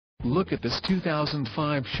Look at this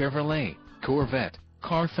 2005 Chevrolet Corvette.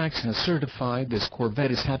 Carfax has certified this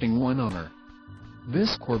Corvette as having one owner.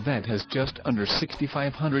 This Corvette has just under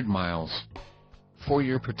 6,500 miles. For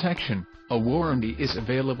your protection, a warranty is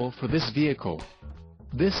available for this vehicle.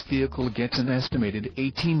 This vehicle gets an estimated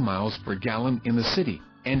 18 miles per gallon in the city,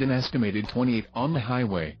 and an estimated 28 on the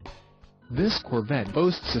highway. This Corvette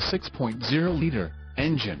boasts a 6.0-liter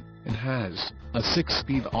engine, and has a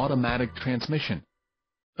 6-speed automatic transmission.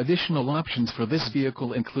 Additional options for this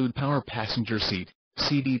vehicle include power passenger seat,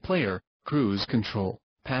 CD player, cruise control,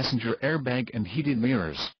 passenger airbag and heated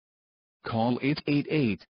mirrors. Call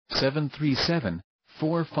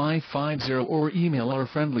 888-737-4550 or email our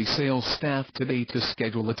friendly sales staff today to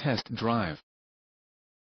schedule a test drive.